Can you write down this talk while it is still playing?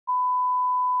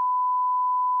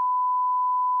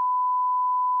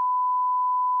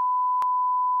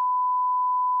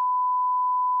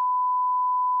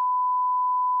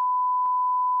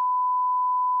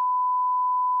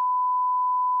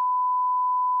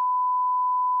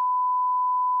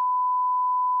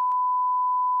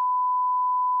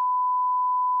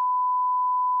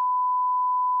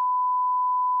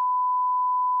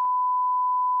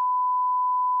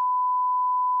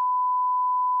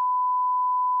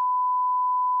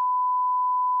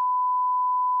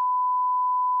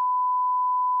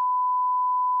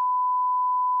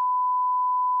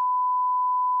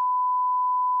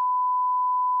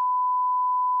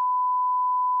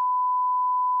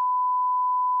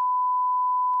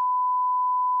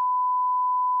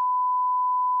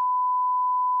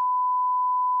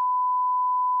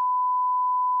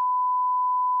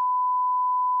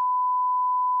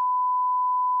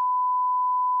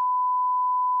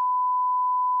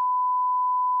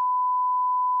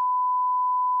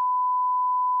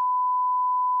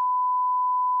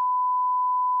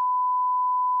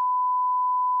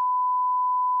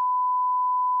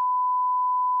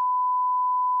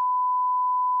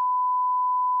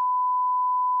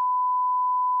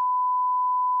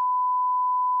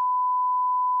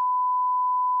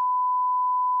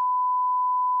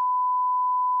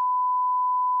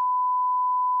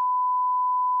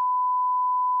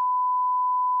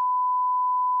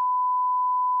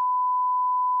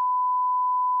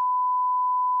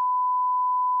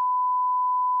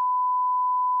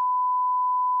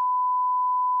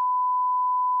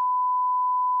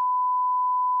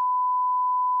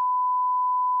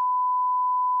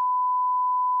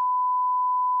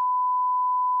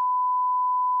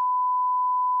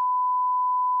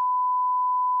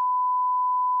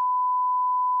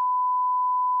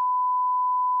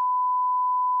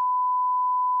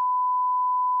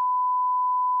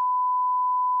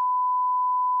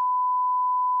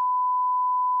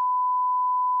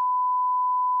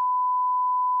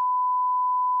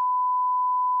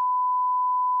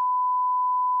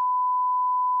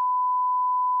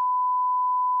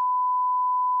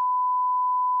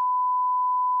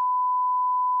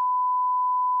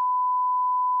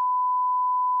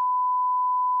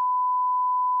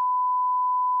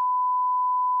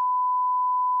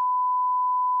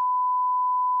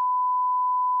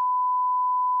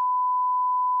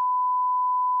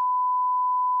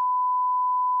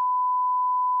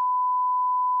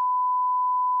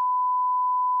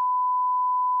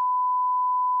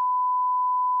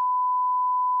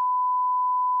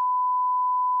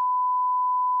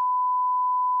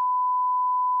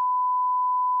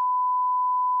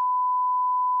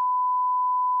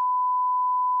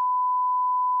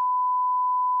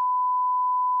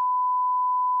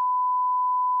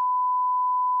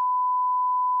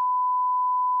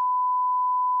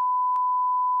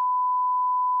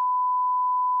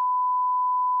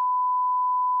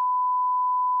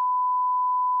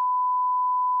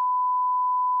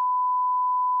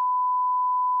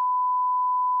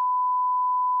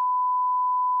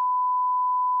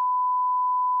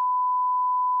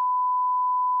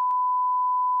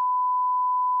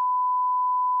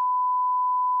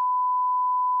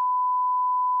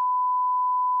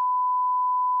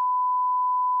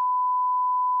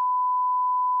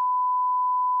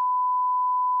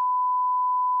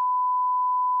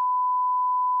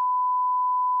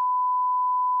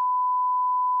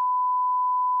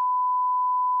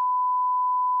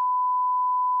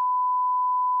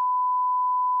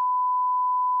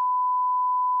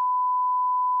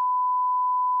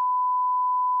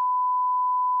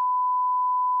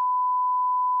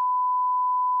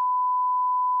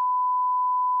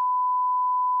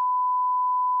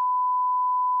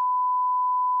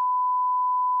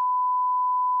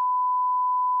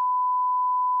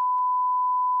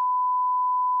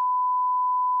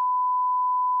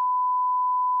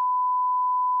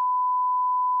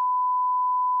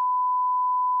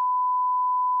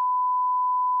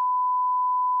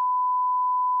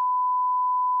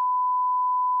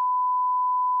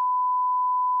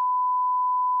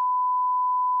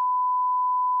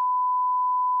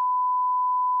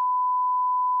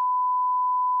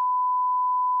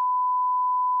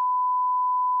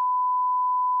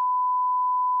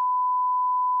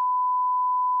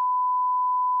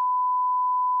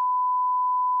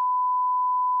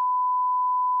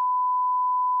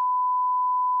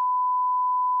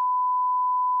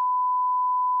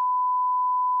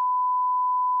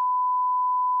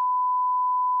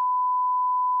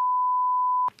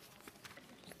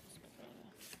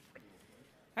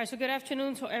right, so good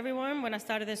afternoon to everyone. When I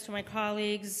started this to my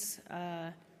colleagues,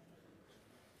 as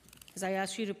I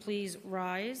ask you to please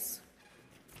rise.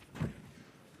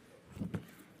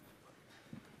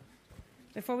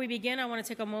 Before we begin, I want to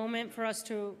take a moment for us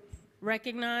to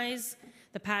recognize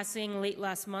the passing late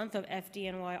last month of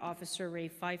FDNY Officer Ray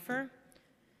Pfeiffer.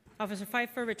 Officer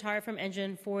Pfeiffer retired from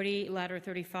Engine 40, Ladder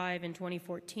 35 in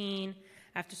 2014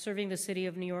 after serving the city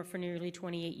of New York for nearly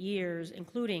 28 years,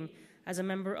 including as a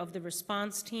member of the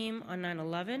response team on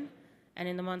 9/11 and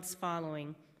in the months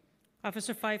following.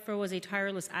 Officer Pfeiffer was a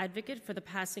tireless advocate for the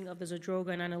passing of the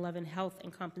Zadroga 9/11 Health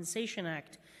and Compensation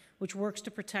Act, which works to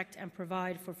protect and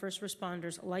provide for first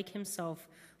responders like himself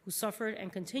who suffered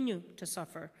and continue to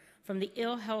suffer from the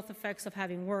ill health effects of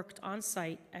having worked on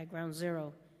site at Ground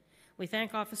Zero. We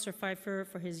thank Officer Pfeiffer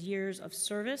for his years of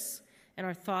service, and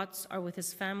our thoughts are with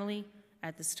his family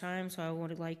at this time, so I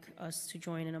would like us to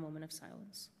join in a moment of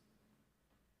silence.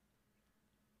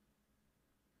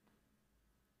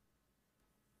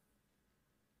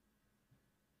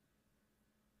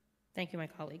 Thank you, my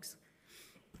colleagues.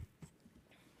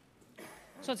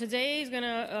 So today is going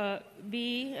to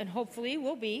be, and hopefully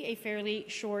will be, a fairly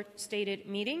short-stated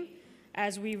meeting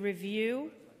as we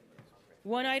review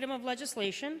one item of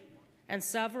legislation and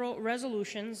several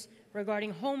resolutions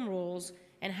regarding home rules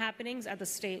and happenings at the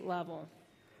state level.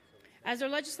 As our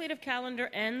legislative calendar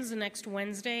ends next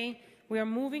Wednesday, we are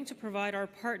moving to provide our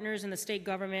partners in the state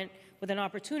government with an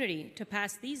opportunity to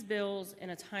pass these bills in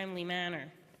a timely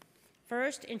manner.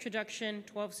 First, Introduction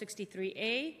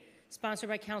 1263A, sponsored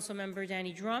by Councilmember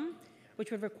Danny Drum,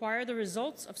 which would require the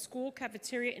results of school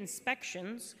cafeteria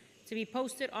inspections to be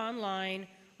posted online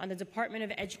on the Department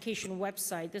of Education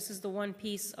website. This is the one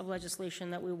piece of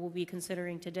legislation that we will be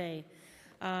considering today.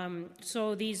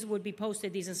 So these would be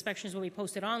posted, these inspections will be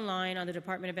posted online on the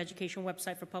Department of Education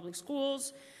website for public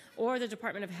schools or the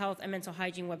Department of Health and Mental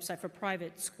Hygiene website for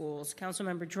private schools.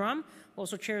 Councilmember Drum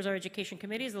also chairs our Education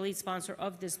Committee, is the lead sponsor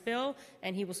of this bill,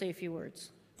 and he will say a few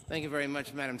words. Thank you very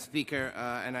much, Madam Speaker,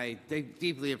 and I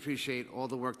deeply appreciate all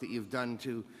the work that you've done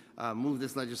to move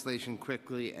this legislation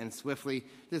quickly and swiftly.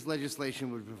 This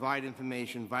legislation would provide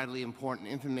information, vitally important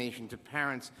information, to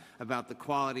parents about the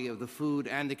quality of the food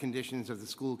and the conditions of the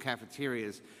school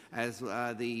cafeterias. As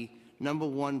the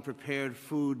 #1 prepared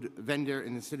food vendor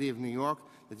in the city of New York,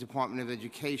 the Department of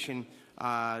Education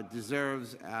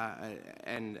deserves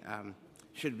and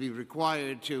should be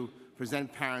required to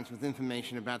present parents with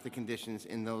information about the conditions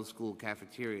in those school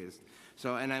cafeterias.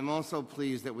 So, and I'm also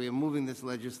pleased that we are moving this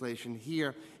legislation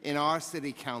here in our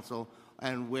city council,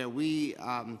 and where we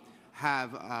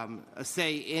have a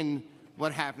say in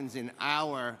what happens in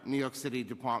our New York City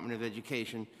Department of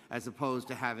Education, as opposed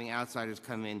to having outsiders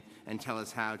come in and tell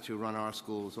us how to run our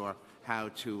schools or how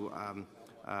to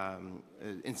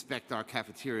inspect our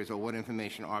cafeterias, or what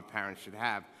information our parents should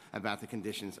have about the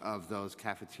conditions of those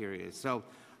cafeterias. So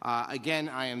again,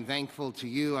 I am thankful to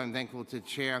you. I'm thankful to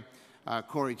Chair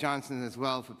Corey Johnson as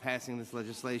well for passing this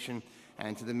legislation,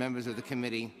 and to the members of the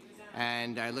committee.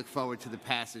 And I look forward to the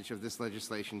passage of this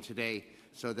legislation today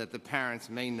so that the parents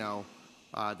may know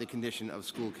the condition of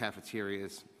school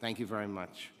cafeterias. Thank you very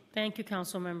much. Thank you,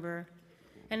 Council Member.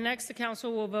 And next, the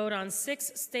Council will vote on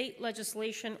 6 state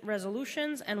legislation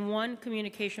resolutions and 1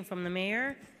 communication from the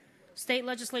Mayor. State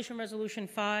Legislation Resolution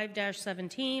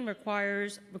 5-17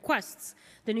 requests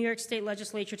the New York State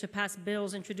Legislature to pass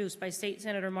bills introduced by State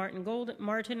Senator Martin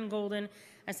Golden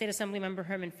and State Assemblymember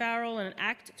Herman Farrell, and an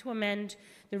act to amend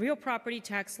the real property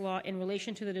tax law in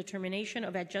relation to the determination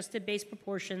of adjusted base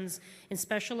proportions in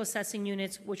special assessing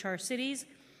units, which are cities,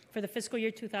 for the fiscal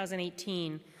year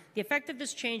 2018. The effect of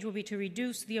this change will be to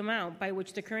reduce the amount by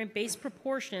which the current base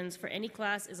proportions for any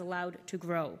class is allowed to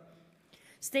grow.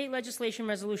 State Legislation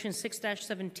Resolution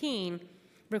 6-17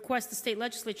 requests the state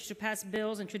legislature to pass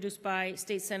bills introduced by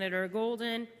State Senator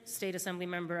Golden, State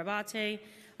Assemblymember Abate,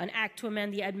 an act to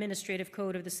amend the administrative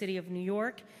code of the City of New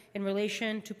York in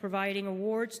relation to providing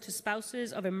awards to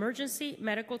spouses of emergency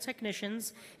medical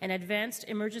technicians and advanced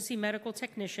emergency medical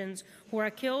technicians who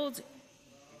are killed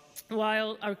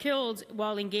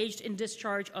while engaged in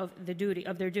discharge of their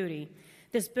duty.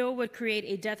 This bill would create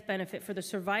a death benefit for the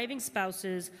surviving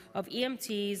spouses of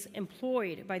EMTs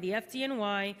employed by the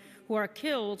FDNY who are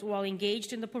killed while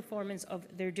engaged in the performance of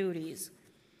their duties.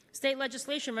 State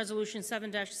Legislation Resolution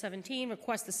 7-17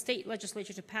 requests the state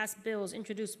legislature to pass bills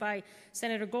introduced by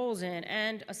Senator Golden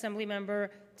and Assemblymember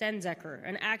Denzecker,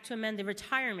 an act to amend the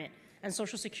retirement and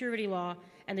Social Security law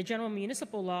and the general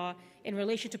municipal law in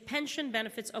relation to pension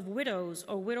benefits of widows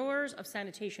or widowers of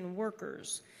sanitation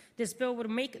workers. This bill would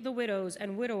make the widows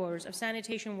and widowers of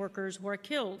sanitation workers who are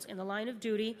killed in the line of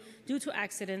duty due to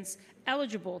accidents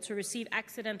eligible to receive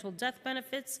accidental death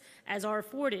benefits as are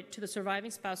afforded to the surviving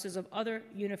spouses of other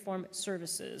uniformed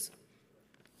services.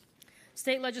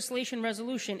 State Legislation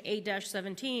Resolution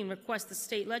 8-17 requests the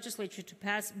state legislature to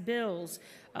pass bills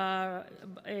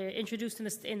introduced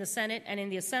in the Senate and in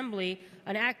the Assembly,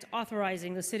 an act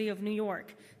authorizing the City of New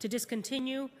York to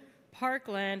discontinue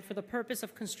parkland for the purpose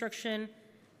of construction.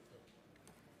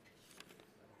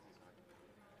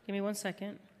 Give me 1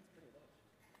 second.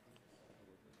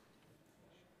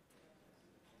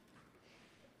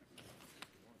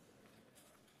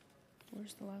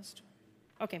 Where's the last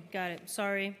one? Okay, got it.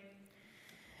 Sorry.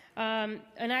 An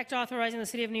act authorizing the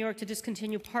City of New York to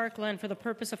discontinue parkland for the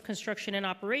purpose of construction and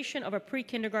operation of a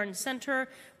pre-kindergarten center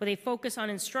with a focus on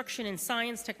instruction in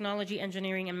science, technology,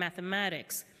 engineering, and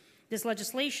mathematics. This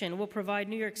legislation will provide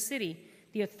New York City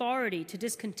the authority to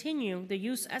discontinue the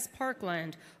use as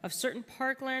parkland of certain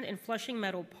parkland in Flushing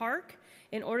Meadow Park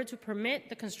in order to permit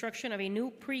the construction of a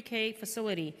new pre-K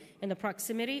facility in the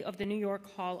proximity of the New York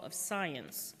Hall of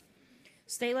Science.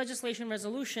 State Legislation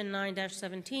Resolution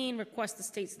 9-17 requests the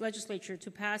state legislature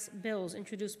to pass bills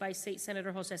introduced by State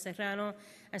Senator Jose Serrano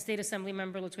and State Assembly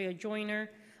Member Latoya Joyner,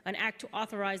 an act to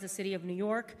authorize the City of New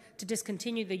York to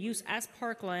discontinue the use as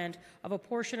parkland of a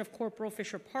portion of Corporal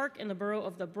Fisher Park in the borough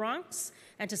of the Bronx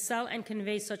and to sell and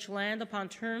convey such land upon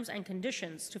terms and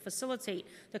conditions to facilitate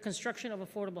the construction of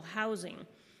affordable housing.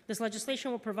 This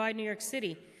legislation will provide New York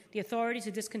City the authority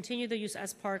to discontinue the use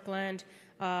as parkland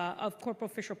of Corporal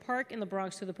Fisher Park in the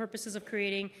Bronx for the purposes of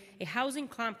creating a housing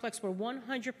complex where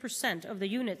 100% of the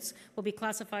units will be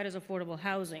classified as affordable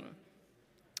housing.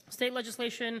 State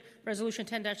Legislation Resolution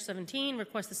 10-17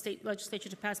 requests the state legislature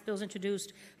to pass bills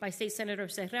introduced by State Senator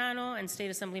Serrano and State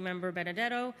Assembly Member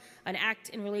Benedetto, an act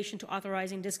in relation to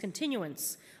authorizing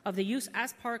discontinuance of the use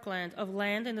as parkland of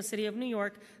land in the City of New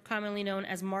York, commonly known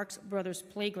as Marx Brothers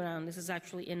Playground. This is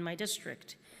actually in my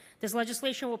district. This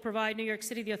legislation will provide New York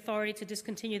City the authority to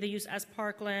discontinue the use as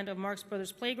parkland of Marx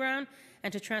Brothers Playground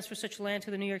and to transfer such land to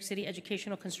the New York City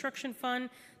Educational Construction Fund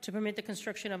to permit the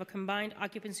construction of a combined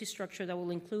occupancy structure that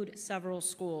will include several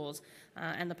schools,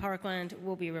 and the parkland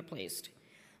will be replaced.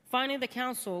 Finally, the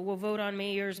Council will vote on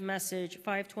Mayor's Message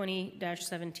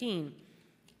 520-17,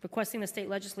 requesting the state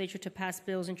legislature to pass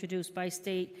bills introduced by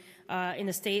in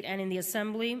the state and in the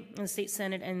Assembly, in the State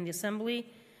Senate and in the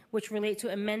Assembly, which relate to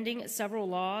amending several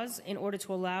laws in order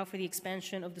to allow for the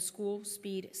expansion of the school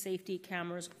speed safety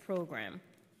cameras program.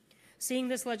 Seeing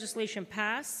this legislation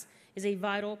pass is a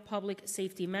vital public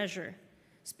safety measure.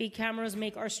 Speed cameras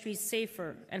make our streets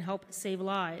safer and help save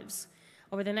lives.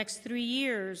 Over the next 3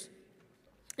 years,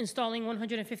 installing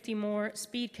 150 more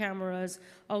speed cameras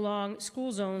along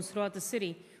school zones throughout the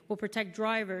city will protect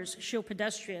drivers, shield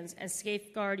pedestrians, and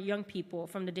safeguard young people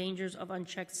from the dangers of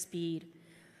unchecked speed.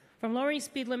 From lowering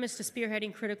speed limits to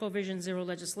spearheading critical Vision Zero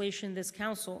legislation, this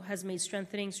Council has made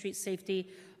strengthening street safety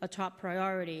a top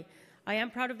priority. I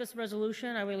am proud of this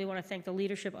resolution. I really want to thank the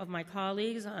leadership of my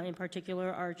colleagues, in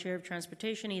particular our Chair of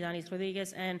Transportation, Idanis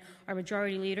Rodriguez, and our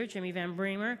Majority Leader, Jimmy Van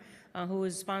Bramer, who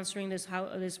is sponsoring this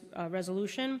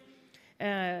resolution.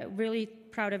 Really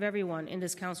proud of everyone in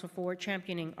this Council for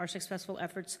championing our successful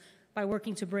efforts by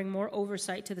working to bring more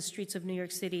oversight to the streets of New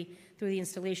York City through the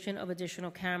installation of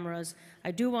additional cameras.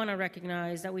 I do want to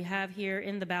recognize that we have here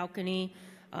in the balcony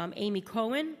Amy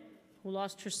Cohen, who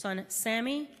lost her son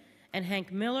Sammy, and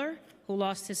Hank Miller, who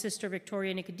lost his sister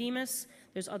Victoria Nicodemus.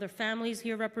 There's other families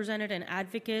here represented and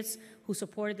advocates who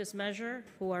supported this measure,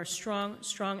 who are strong,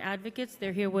 strong advocates.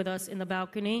 They're here with us in the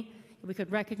balcony. If we could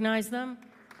recognize them.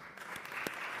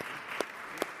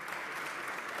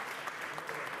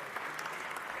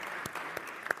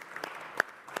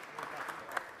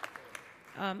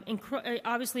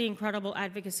 Obviously incredible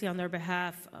advocacy on their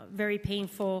behalf, very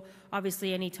painful,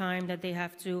 obviously any time that they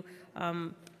have to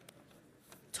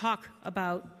talk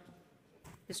about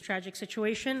this tragic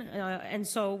situation, and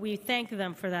so we thank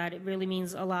them for that. It really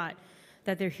means a lot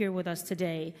that they're here with us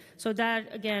today. So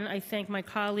that, again, I thank my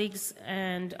colleagues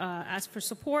and ask for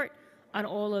support on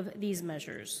all of these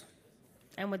measures.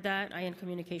 And with that, I end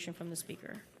communication from the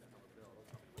Speaker.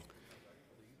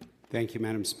 Thank you,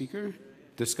 Madam Speaker.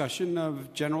 Discussion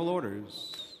of general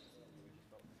orders.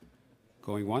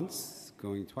 Going once,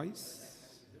 going twice.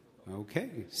 Okay,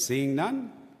 seeing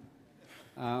none.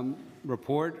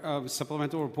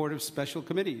 Supplemental report of special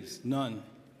committees. None.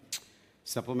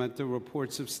 Supplemental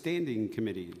reports of standing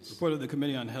committees. Report of the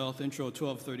Committee on Health, Intro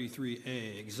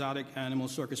 1233A, Exotic Animal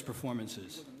Circus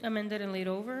Performances. Amended and laid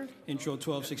over. Intro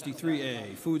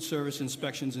 1263A, Food Service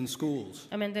Inspections in Schools.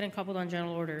 Amended and coupled on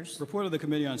general orders. Report of the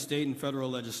Committee on State and Federal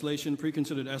Legislation,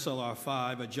 Preconsidered SLR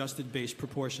 5, Adjusted Base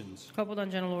Proportions. Coupled on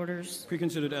general orders.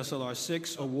 Preconsidered SLR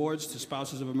 6, Awards to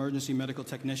Spouses of Emergency Medical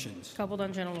Technicians. Coupled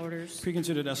on general orders.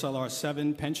 Preconsidered SLR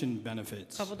 7, Pension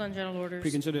Benefits. Coupled on general orders.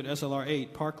 Preconsidered SLR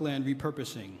 8, Parkland Repurposing.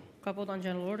 Coupled on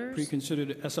general orders.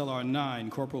 Preconsidered SLR 9,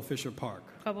 Corporal Fisher Park.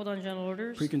 Coupled on general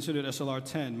orders. Preconsidered SLR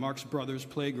 10, Marx Brothers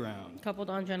Playground. Coupled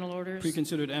on general orders.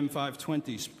 Preconsidered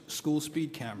M520, School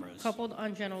Speed Cameras. Coupled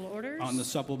on general orders. On the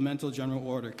supplemental general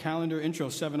order calendar, Intro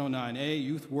 709A,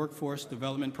 Youth Workforce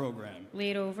Development Program.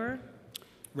 Laid over.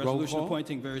 Resolution call.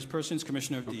 appointing various persons,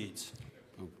 Commissioner of Deeds.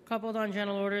 Coupled on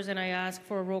general orders, and I ask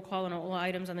for a roll call on all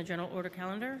items on the general order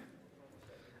calendar.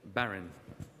 Barron.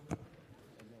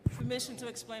 Permission to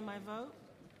explain my vote?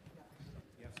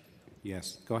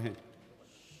 Yes, go ahead.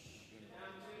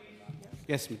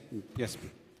 Yes, yes.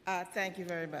 Thank you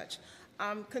very much.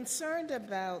 I'm concerned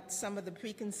about some of the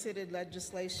preconsidered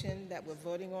legislation that we're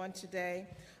voting on today.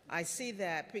 I see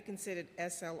that preconsidered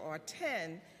SLR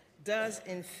 10 does,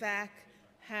 in fact,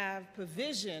 have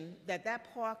provision that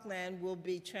that parkland will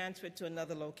be transferred to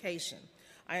another location.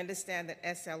 I understand that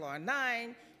SLR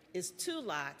 9 is 2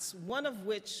 lots, one of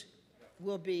which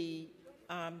will be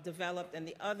developed and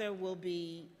the other will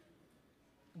be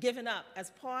given up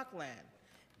as parkland.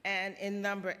 And in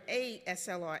number 8,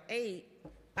 SLR 8,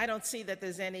 I don't see that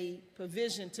there's any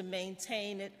provision to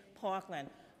maintain it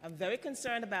parkland. I'm very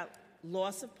concerned about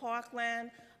loss of parkland.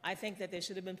 I think that there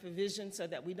should have been provision so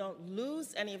that we don't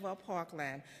lose any of our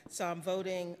parkland. So I'm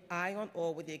voting aye on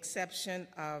all with the exception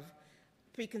of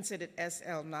preconsidered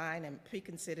SL 9 and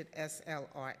preconsidered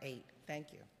SLR 8.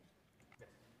 Thank you.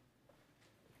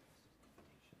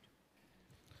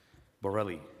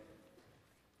 Borelli.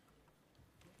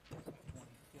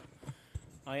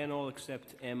 Aye on all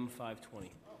except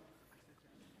M520.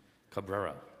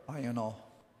 Cabrera. Aye on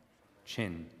all.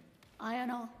 Chin. Aye on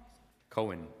all.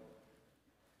 Cohen.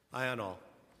 Aye on all.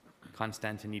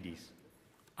 Constantinidis.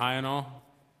 Aye on all.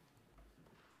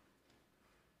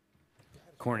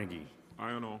 Cornegie.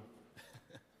 Aye on all.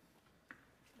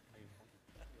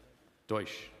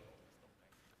 Deutsch.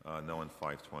 No on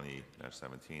 520-17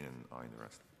 and aye on the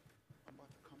rest.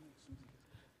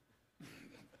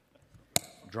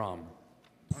 Drum.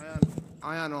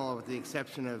 Aye on all with the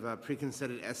exception of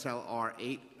preconsidered SLR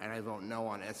 8, and I vote no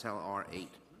on SLR 8.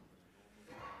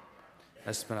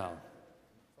 Espinal.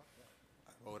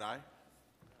 Vote aye.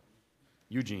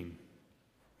 Eugene.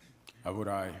 I vote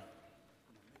aye.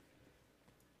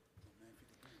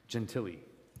 Gentili.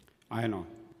 Aye on all.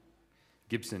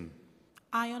 Gibson.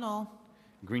 Aye on all.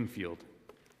 Greenfield.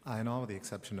 Aye on all with the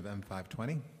exception of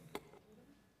M520.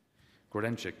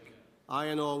 Grodenchik.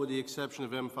 Aye on all with the exception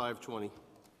of M520.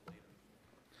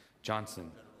 Johnson.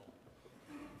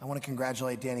 I want to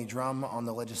congratulate Danny Drum on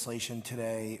the legislation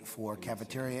today for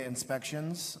cafeteria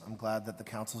inspections. I'm glad that the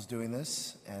council's doing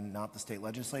this and not the state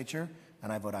legislature,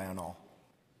 and I vote aye on all.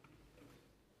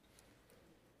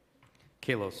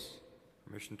 Kalos.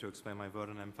 Permission to explain my vote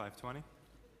on M520?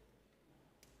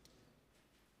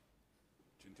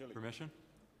 Permission?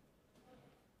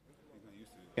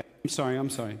 Yeah, I'm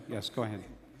sorry. Yes, go ahead.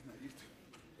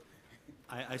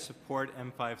 I support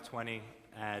M520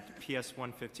 at PS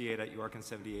 158 at York and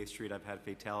 78th Street. I've had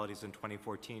fatalities in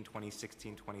 2014,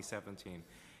 2016, 2017.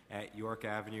 At York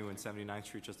Avenue and 79th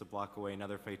Street, just a block away,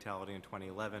 another fatality in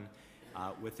 2011.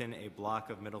 Within a block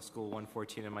of Middle School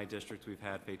 114 in my district, we've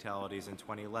had fatalities in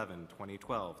 2011,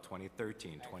 2012,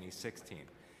 2013, 2016.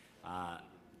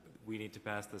 We need to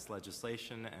pass this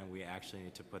legislation, and we actually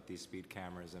need to put these speed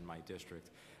cameras in my district.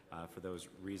 For those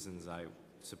reasons, I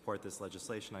support this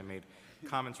legislation. I made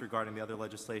comments regarding the other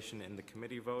legislation in the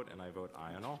committee vote, and I vote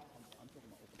aye on all.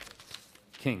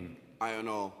 King. Aye on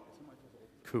all.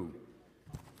 Koo.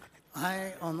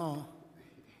 Aye on all.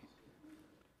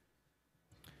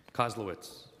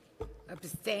 Kozlowitz.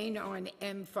 Abstain on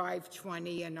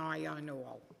M520 and aye on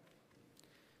all.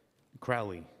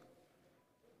 Crowley.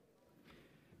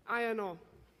 Aye on all.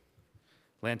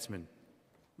 Lanceman.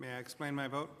 May I explain my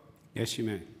vote? Yes, you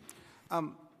may.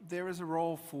 There is a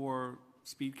role for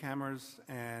speed cameras,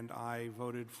 and I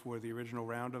voted for the original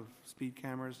round of speed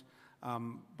cameras.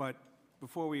 But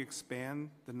before we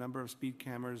expand the number of speed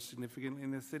cameras significantly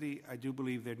in the city, I do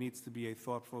believe there needs to be a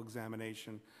thoughtful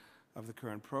examination of the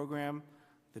current program,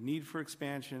 the need for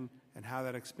expansion, and how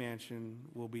that expansion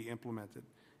will be implemented.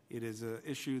 It is an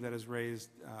issue that has raised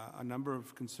a number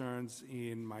of concerns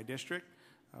in my district.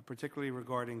 particularly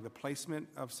regarding the placement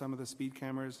of some of the speed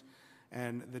cameras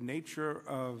and the nature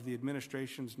of the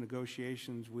administration's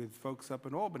negotiations with folks up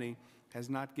in Albany has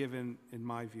not given, in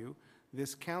my view,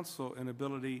 this council an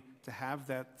ability to have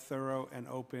that thorough and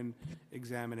open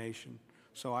examination.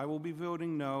 So I will be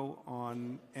voting no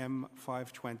on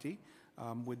M520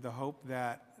 with the hope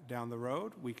that down the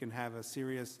road we can have a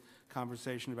serious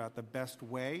conversation about the best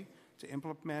way to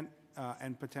implement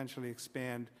and potentially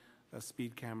expand a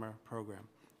speed camera program.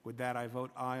 With that, I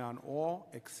vote aye on all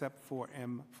except for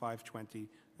M520,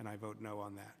 and I vote no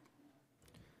on that.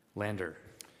 Lander.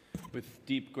 With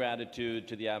deep gratitude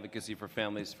to the Advocacy for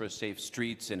Families for Safe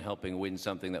Streets and helping win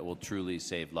something that will truly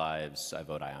save lives, I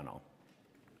vote aye on all.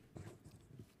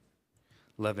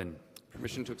 Levin.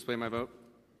 Permission to explain my vote?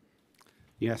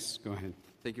 Yes, go ahead.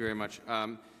 Thank you very much.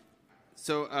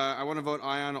 I want to vote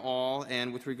aye on all,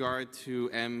 and with regard to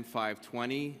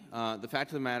M520, the fact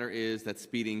of the matter is that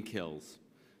speeding kills.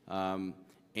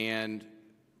 And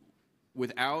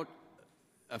without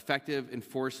effective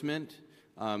enforcement,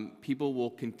 people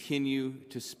will continue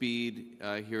to speed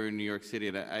here in New York City.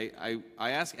 And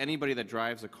I ask anybody that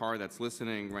drives a car that's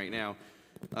listening right now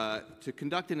to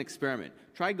conduct an experiment.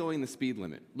 Try going the speed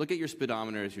limit. Look at your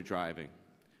speedometer as you're driving.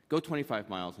 Go 25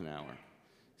 miles an hour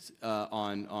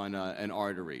on an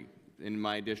artery. In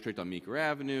my district, on Meeker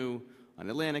Avenue, on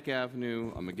Atlantic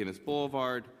Avenue, on McGinnis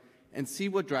Boulevard, and see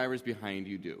what drivers behind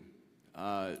you do.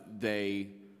 They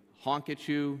honk at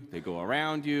you, they go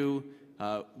around you.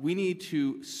 We need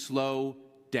to slow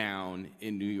down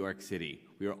in New York City.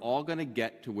 We are all going to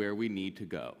get to where we need to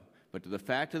go. But the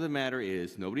fact of the matter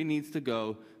is, nobody needs to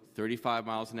go 35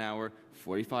 miles an hour,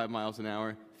 45 miles an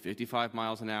hour, 55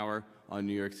 miles an hour on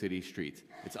New York City streets.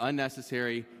 It's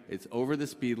unnecessary, it's over the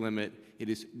speed limit, it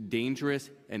is dangerous,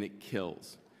 and it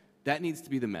kills. That needs to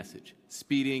be the message.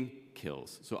 Speeding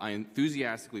kills. So I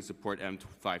enthusiastically support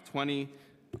M520.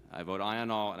 I vote aye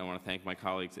on all, and I want to thank my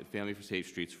colleagues at Family for Safe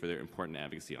Streets for their important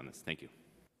advocacy on this. Thank you.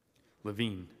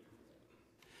 Levine.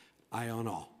 Aye on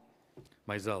all.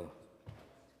 Mizell.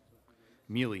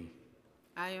 Mealy.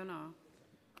 Aye on all.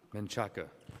 Menchaca.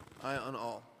 Aye on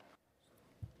all.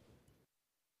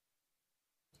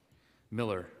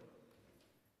 Miller.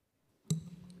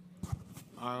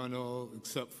 Aye on all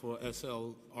except for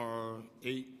SLR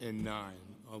 8 and 9.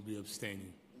 I'll be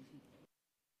abstaining.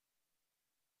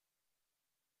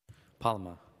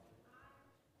 Palma.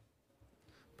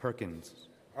 Perkins.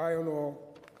 Aye on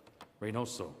all.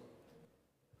 Reynoso.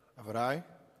 I vote aye.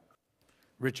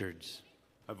 Richards.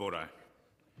 I vote aye.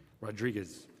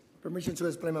 Rodriguez. Permission to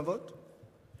explain my vote?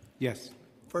 Yes.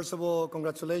 First of all,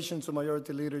 congratulations to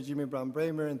Majority Leader Jimmy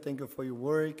Brown-Bramer, and thank you for your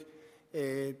work.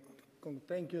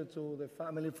 Thank you to the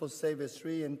Family for Safe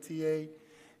Street and TA,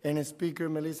 and Speaker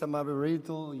Melissa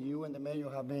Maverito. You and the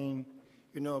Mayor have been,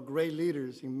 great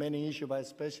leaders in many issues, but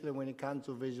especially when it comes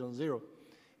to Vision Zero.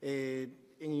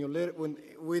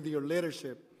 With your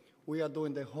leadership, we are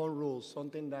doing the home rules,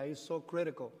 something that is so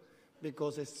critical,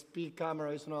 because a speed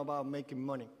camera is not about making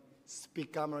money.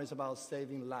 Speed camera is about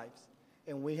saving lives.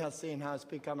 And we have seen how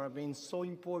speed camera being so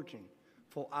important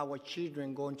for our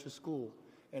children going to school.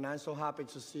 And I'm so happy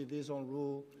to see this on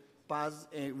rule pass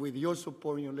with your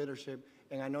support and your leadership.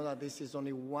 And I know that this is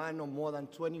only one of more than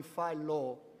 25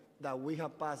 laws that we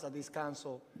have passed at this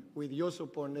council with your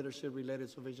support and leadership related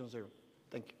to Vision Zero.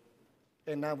 Thank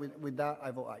you. And now with that, I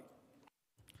vote aye.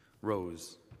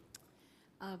 Rose.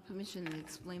 Permission to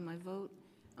explain my vote.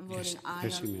 I'm voting Yes, aye.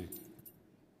 yes, you may.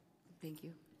 Thank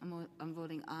you. I'm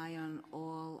voting aye on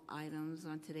all items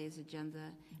on today's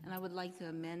agenda, and I would like to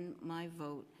amend my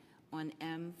vote on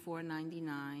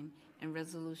M499 and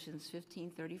resolutions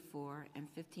 1534 and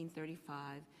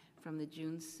 1535 from the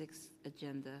June 6th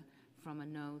agenda from a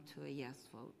no to a yes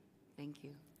vote. Thank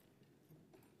you.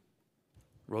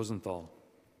 Rosenthal.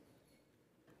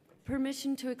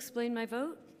 Permission to explain my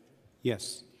vote?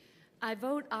 Yes. I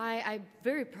vote aye. I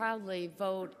very proudly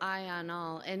vote aye on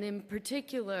all, and in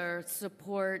particular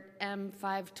support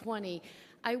M520.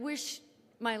 I wish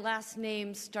my last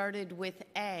name started with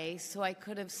A, so I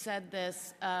could have said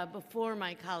this before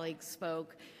my colleagues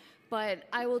spoke. But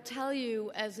I will tell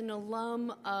you, as an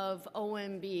alum of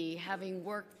OMB, having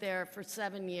worked there for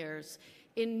 7 years,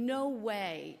 in no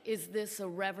way is this a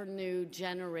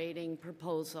revenue-generating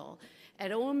proposal.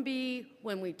 At OMB,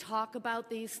 when we talk about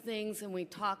these things and we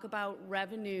talk about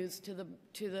revenues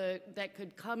that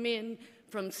could come in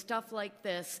from stuff like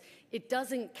this, it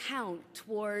doesn't count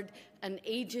toward an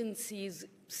agency's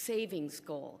savings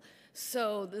goal.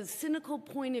 So the cynical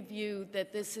point of view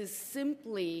that this is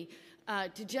simply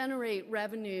to generate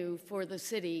revenue for the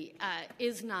city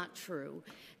is not true.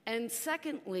 And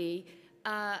secondly,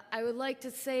 I would like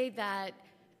to say that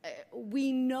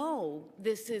we know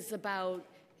this is about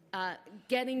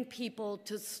getting people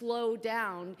to slow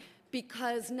down,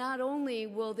 because not only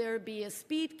will there be a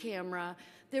speed camera,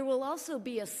 there will also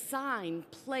be a sign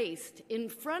placed in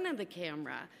front of the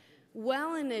camera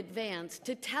well in advance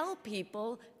to tell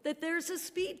people that there's a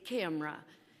speed camera.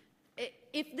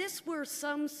 If this were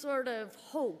some sort of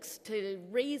hoax to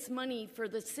raise money for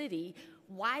the city,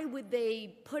 why would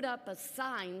they put up a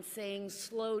sign saying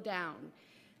slow down?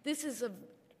 This is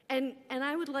and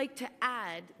I would like to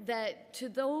add that to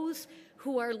those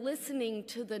who are listening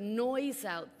to the noise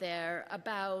out there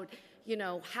about,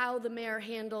 how the mayor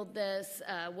handled this,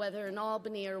 whether in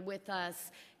Albany or with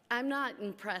us, I'm not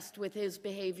impressed with his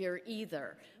behavior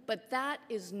either, but that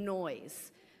is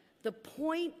noise. The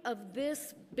point of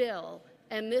this bill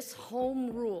and this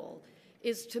home rule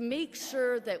is to make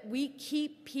sure that we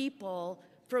keep people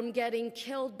from getting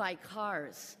killed by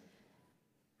cars.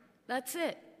 That's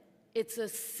it. It's a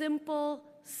simple,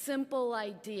 simple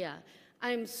idea.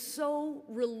 I'm so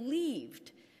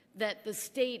relieved that the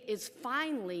state is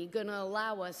finally going to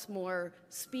allow us more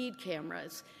speed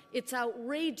cameras. It's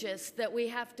outrageous that we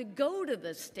have to go to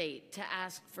the state to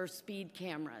ask for speed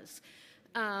cameras.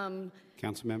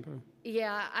 Councilmember?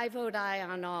 Yeah, I vote aye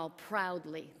on all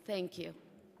proudly. Thank you.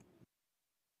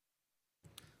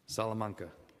 Salamanca.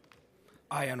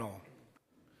 Aye on all.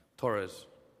 Torres.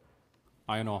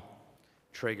 Aye on all.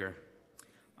 Traeger.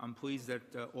 I'm pleased that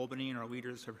Albany and our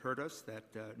leaders have heard us, that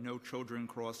no children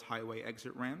cross highway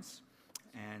exit ramps,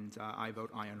 and I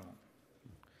vote aye on all.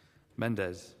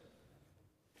 Mendez.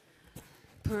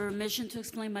 Permission to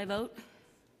explain my vote?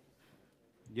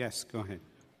 Yes, go ahead.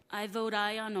 I vote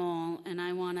aye on all, and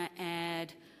I want to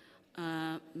add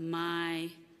my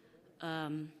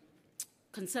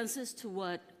consensus to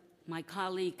what my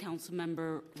colleague,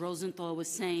 Councilmember Rosenthal, was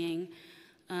saying.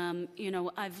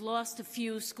 I've lost a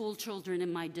few school children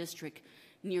in my district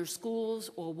near schools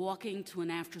or walking to an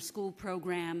after-school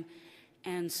program,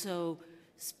 and so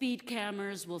speed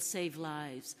cameras will save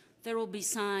lives. There will be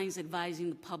signs advising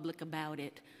the public about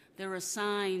it. There are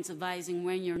signs advising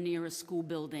when you're near a school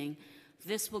building.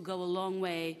 This will go a long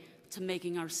way to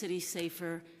making our city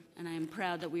safer, and I am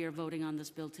proud that we are voting on this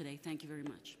bill today. Thank you very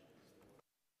much.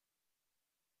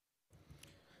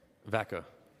 Vaca.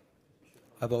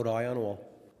 I vote aye on all.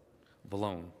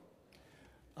 Vallone.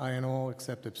 Aye on all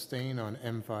except abstain on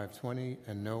M520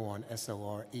 and no on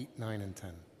SLR 8, 9, and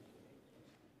 10.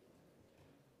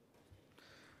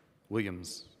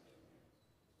 Williams.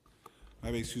 I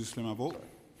have excuse to my vote.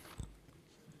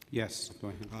 Yes, go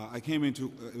ahead. I came into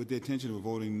with the intention of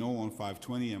voting no on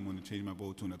 520. I'm going to change my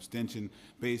vote to an abstention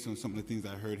based on some of the things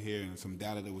I heard here and some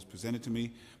data that was presented to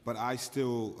me. But I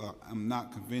still am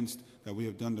not convinced that we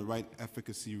have done the right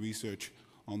efficacy research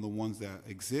on the ones that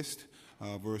exist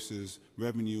versus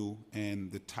revenue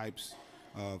and the types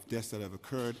of deaths that have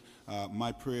occurred.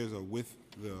 My prayers are with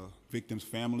the victims'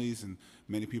 families, and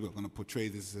many people are going to portray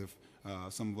this as if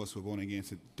some of us who are voting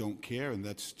against it don't care, and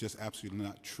that's just absolutely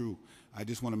not true. I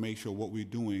just want to make sure what we're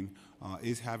doing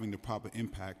is having the proper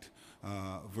impact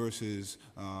versus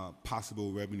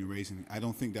possible revenue raising. I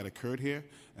don't think that occurred here,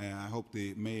 and I hope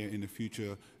the mayor in the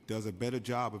future does a better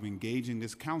job of engaging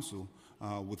this council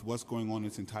with what's going on in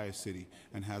its entire city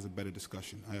and has a better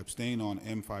discussion. I abstain on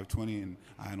M520 and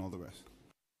I on all the rest.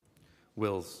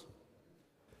 Wills.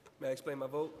 May I explain my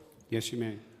vote? Yes, you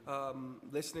may.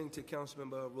 Listening to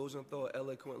Councilmember Rosenthal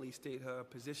eloquently state her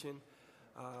position,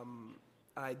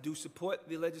 I do support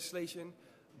the legislation,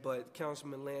 but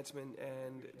Councilman Lanceman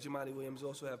and Jamali Williams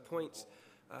also have points.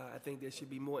 I think there should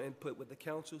be more input with the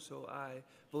council, so I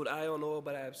vote aye on all,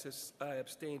 but I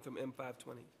abstain from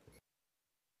M520.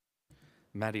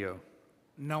 Matteo.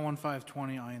 No on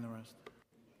 520, aye on the rest.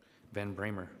 Van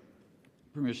Bramer.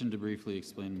 Permission to briefly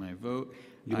explain my vote.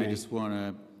 You I may. just want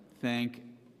to thank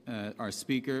our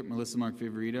speaker, Melissa Mark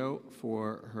Viverito,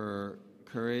 for her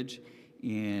courage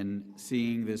in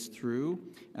seeing this through.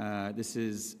 This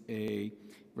is a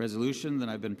resolution that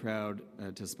I've been proud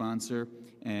to sponsor,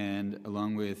 and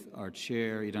along with our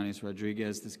chair, Idanis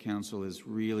Rodriguez, this council has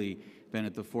really been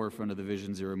at the forefront of the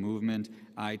Vision Zero movement.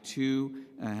 I, too,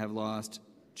 have lost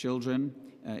children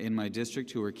in my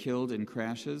district who were killed in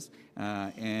crashes,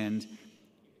 and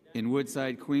in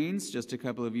Woodside, Queens, just a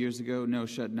couple of years ago,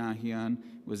 Noshat Nahian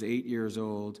was 8 years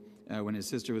old when his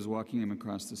sister was walking him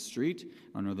across the street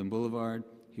on Northern Boulevard.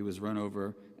 He was run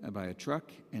over by a truck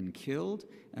and killed.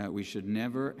 We should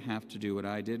never have to do what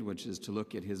I did, which is to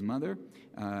look at his mother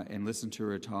and listen to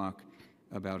her talk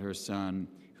about her son,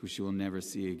 who she will never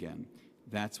see again.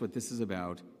 That's what this is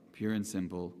about, pure and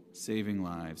simple, saving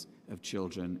lives of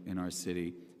children in our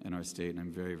city and our state, and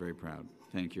I'm very, very proud.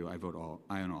 Thank you. I vote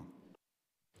aye on all.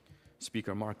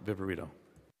 Speaker Mark Viverito.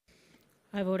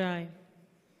 I vote aye.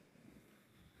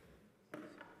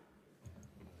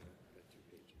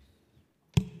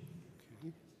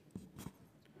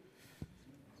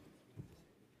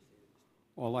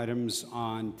 All items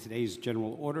on today's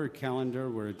general order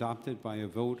calendar were adopted by a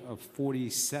vote of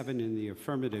 47 in the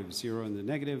affirmative, 0 in the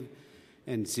negative,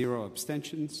 and 0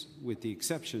 abstentions, with the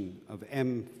exception of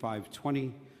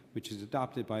M520, which is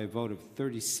adopted by a vote of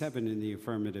 37 in the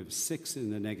affirmative, 6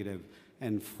 in the negative,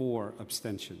 and 4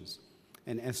 abstentions.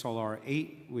 And SLR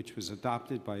 8, which was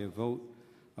adopted by a vote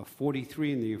of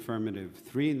 43 in the affirmative,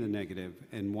 3 in the negative,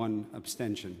 and 1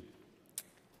 abstention.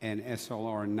 And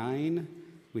SLR 9,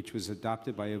 which was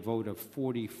adopted by a vote of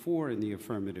 44 in the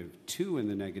affirmative, 2 in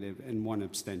the negative, and 1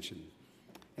 abstention.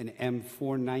 And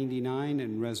M499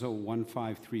 and Reso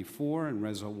 1534 and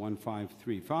Reso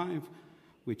 1535,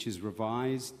 which is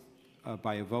revised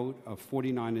by a vote of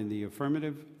 49 in the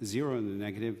affirmative, 0 in the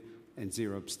negative, and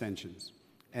 0 abstentions.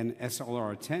 And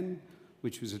SLR 10,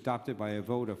 which was adopted by a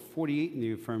vote of 48 in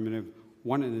the affirmative,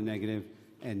 1 in the negative,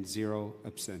 and 0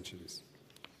 abstentions.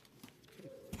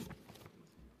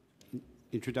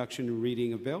 Introduction and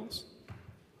reading of bills.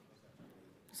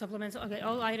 Supplemental. Okay,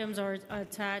 all items are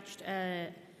attached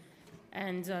and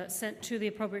sent to the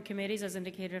appropriate committees as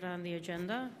indicated on the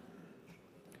agenda.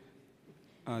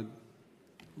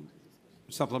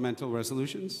 Supplemental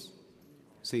resolutions?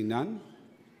 Seeing none?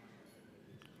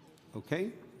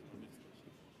 Okay.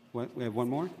 We have one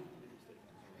more?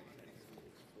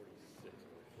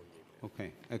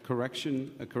 Okay. A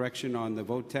correction on the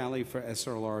vote tally for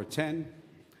SRLR 10.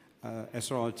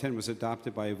 SRLR 10 was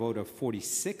adopted by a vote of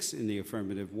 46 in the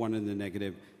affirmative, 1 in the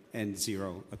negative, and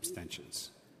 0 abstentions.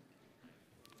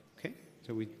 Okay,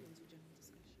 so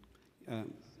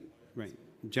right,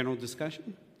 general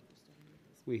discussion.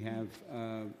 We have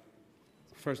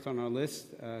first on our list,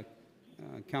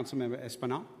 Councilmember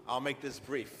Espinal. I'll make this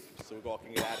brief so we all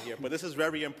can get out of here, but this is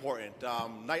very important.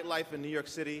 Nightlife in New York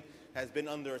City has been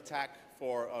under attack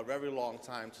for a very long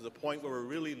time, to the point where we're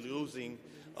really losing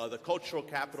the cultural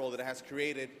capital that it has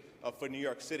created for New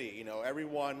York City. You know,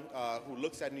 everyone who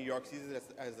looks at New York sees it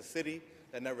as a city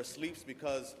that never sleeps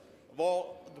because of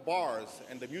all the bars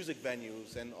and the music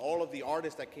venues and all of the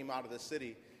artists that came out of the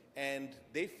city. And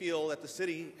they feel that the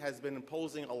city has been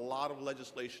imposing a lot of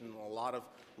legislation and a lot of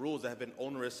rules that have been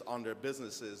onerous on their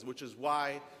businesses, which is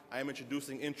why I am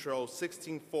introducing Intro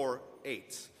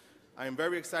 1648. I am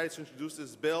very excited to introduce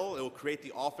this bill. It will create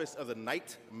the office of the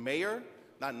night mayor.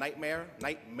 Not nightmare,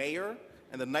 night mayor.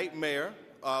 And the night mayor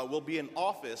will be an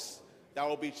office that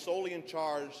will be solely in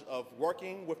charge of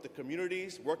working with the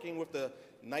communities, working with the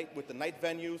night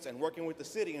venues, and working with the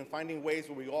city and finding ways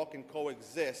where we all can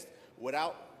coexist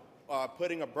without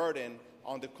putting a burden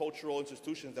on the cultural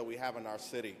institutions that we have in our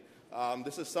city.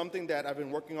 This is something that I've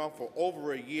been working on for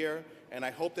over a year, and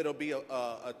I hope that it'll be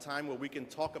a time where we can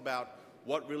talk about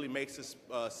what really makes this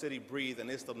city breathe, and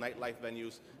it's the nightlife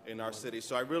venues in our city.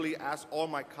 So I really ask all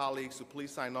my colleagues to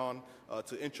please sign on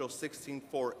to Intro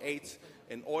 1648.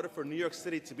 In order for New York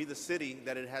City to be the city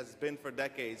that it has been for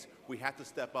decades, we have to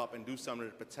step up and do something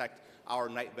to protect our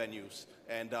night venues.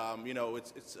 And you know,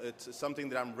 it's something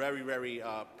that I'm very, very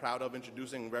proud of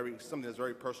introducing, something that's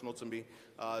very personal to me.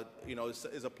 You know, it's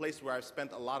a place where I've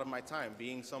spent a lot of my time.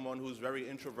 Being someone who's very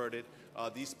introverted,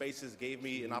 these spaces gave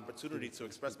me an opportunity to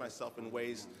express myself in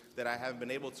ways that I haven't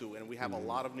been able to. And we have a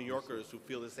lot of New Yorkers who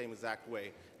feel the same exact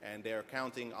way, and they're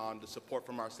counting on the support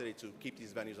from our city to keep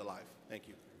these venues alive. Thank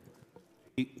you.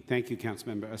 Thank you,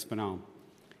 Councilmember Espinal.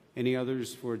 Any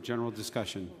others for general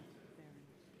discussion?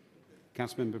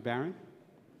 Councilmember Barron?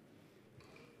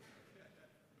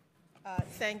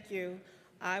 Thank you.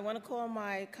 I want to call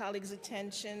my colleagues'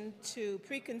 attention to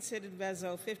preconsidered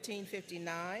Reso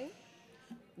 1559,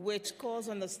 which calls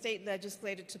on the state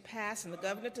legislature to pass and the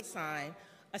governor to sign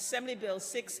Assembly Bill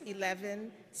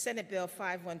 611, Senate Bill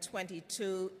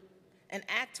 5122, an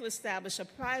act to establish a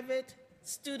private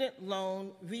student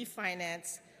loan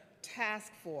refinance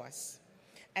task force.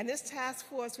 And this task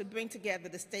force would bring together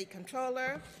the state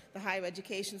controller, the Higher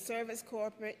Education Service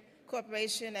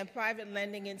Corporation, and private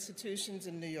lending institutions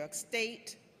in New York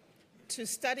State to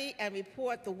study and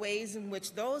report the ways in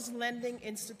which those lending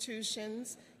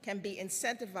institutions can be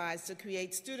incentivized to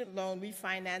create student loan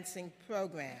refinancing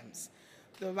programs.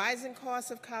 The rising cost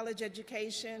of college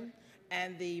education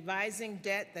and the rising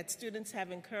debt that students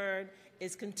have incurred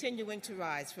is continuing to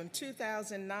rise. From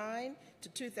 2009 to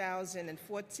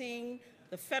 2014,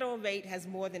 the federal rate has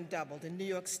more than doubled. In New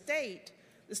York State,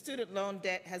 the student loan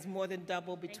debt has more than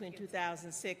doubled between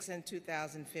 2006 and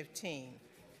 2015.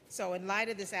 So in light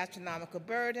of this astronomical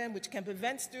burden, which can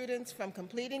prevent students from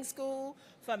completing school,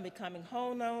 from becoming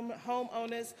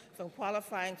homeowners, from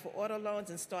qualifying for auto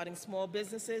loans and starting small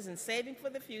businesses and saving for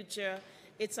the future,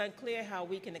 it's unclear how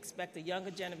we can expect a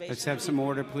younger generation. Let's have some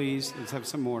order, please. Let's have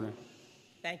some order.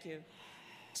 Thank you.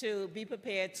 To be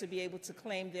prepared to be able to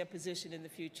claim their position in the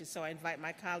future. So I invite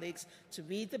my colleagues to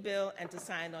read the bill and to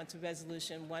sign on to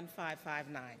Resolution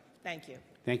 1559. Thank you.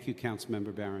 Thank you,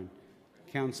 Councilmember Barron.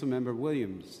 Councilmember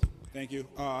Williams. Thank you.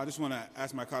 I just want to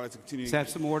ask my colleagues to continue. Let's have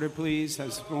some order, please.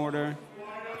 Have some order.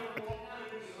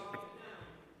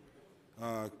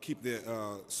 Keep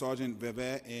the Sergeant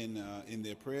Vevet in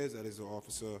their prayers. That is an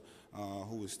officer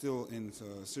who is still in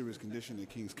serious condition in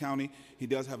Kings County. He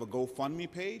does have a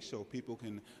GoFundMe page, so people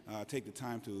can take the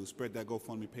time to spread that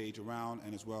GoFundMe page around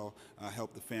and as well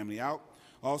help the family out.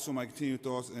 Also, my continued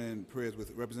thoughts and prayers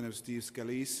with Representative Steve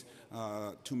Scalise,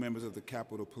 2 members of the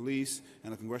Capitol Police,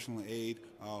 and a congressional aide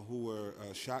who were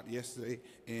shot yesterday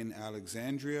in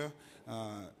Alexandria.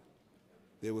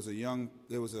 There was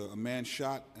a man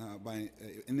shot by an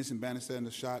innocent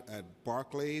bystander shot at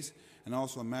Barclays, and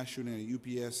also a mass shooting at a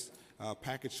UPS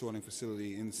package sorting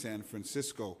facility in San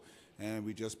Francisco. And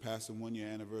we just passed the 1-year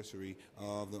anniversary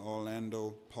of the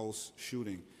Orlando Pulse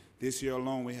shooting. This year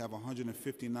alone, we have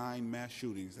 159 mass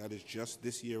shootings. That is just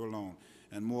this year alone.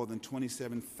 And more than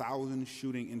 27,000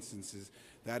 shooting instances.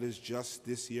 That is just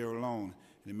this year alone.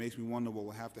 And it makes me wonder what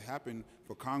will have to happen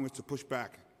for Congress to push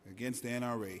back against the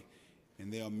NRA.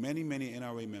 And there are many, many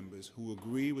NRA members who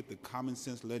agree with the common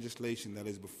sense legislation that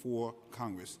is before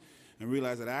Congress and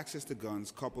realize that access to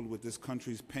guns, coupled with this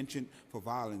country's penchant for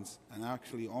violence and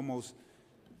actually almost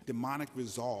demonic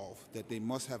resolve that they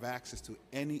must have access to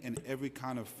any and every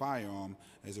kind of firearm,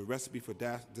 is a recipe for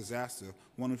disaster,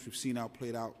 one which we've seen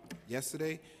played out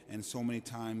yesterday and so many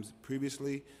times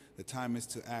previously. The time is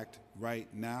to act right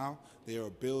now. There are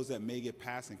bills that may get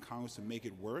passed in Congress to make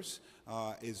it worse.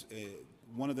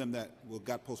 One of them that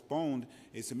got postponed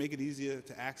is to make it easier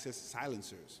to access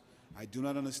silencers. I do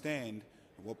not understand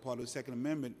what part of the Second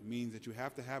Amendment means that you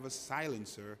have to have a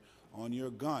silencer on your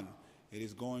gun. It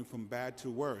is going from bad to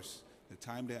worse. The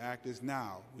time to act is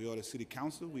now. We are the City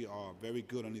Council. We are very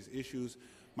good on these issues.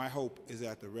 My hope is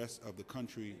that the rest of the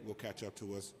country will catch up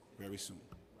to us very soon.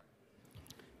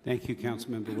 Thank you,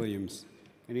 Councilmember Williams.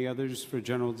 Any others for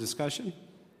general discussion?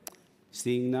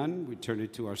 Seeing none, we turn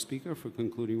it to our speaker for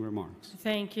concluding remarks.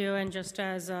 Thank you. And just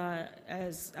as I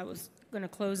was going to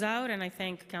close out, and I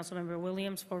thank Councilmember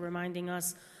Williams for reminding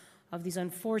us of these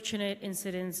unfortunate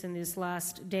incidents in this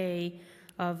last day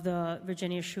of the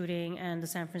Virginia shooting and the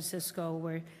San Francisco,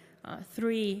 where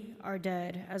 3 are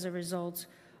dead as a result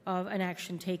of an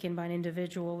action taken by an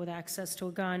individual with access to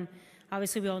a gun.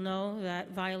 Obviously, we all know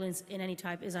that violence in any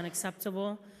type is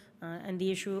unacceptable, and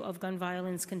the issue of gun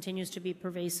violence continues to be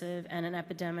pervasive and an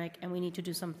epidemic, and we need to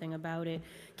do something about it.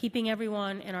 Keeping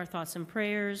everyone in our thoughts and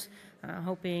prayers,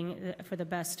 hoping for the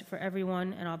best for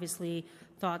everyone, and obviously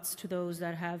thoughts to those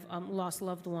that have lost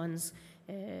loved ones,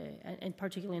 and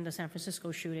particularly in the San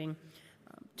Francisco shooting.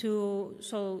 So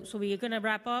we are going to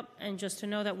wrap up, and just to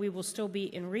know that we will still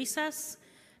be in recess,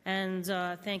 and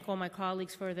thank all my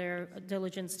colleagues for their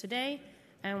diligence today.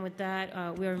 And with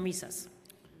that, we are in recess.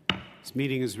 This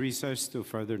meeting is recessed till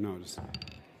further notice.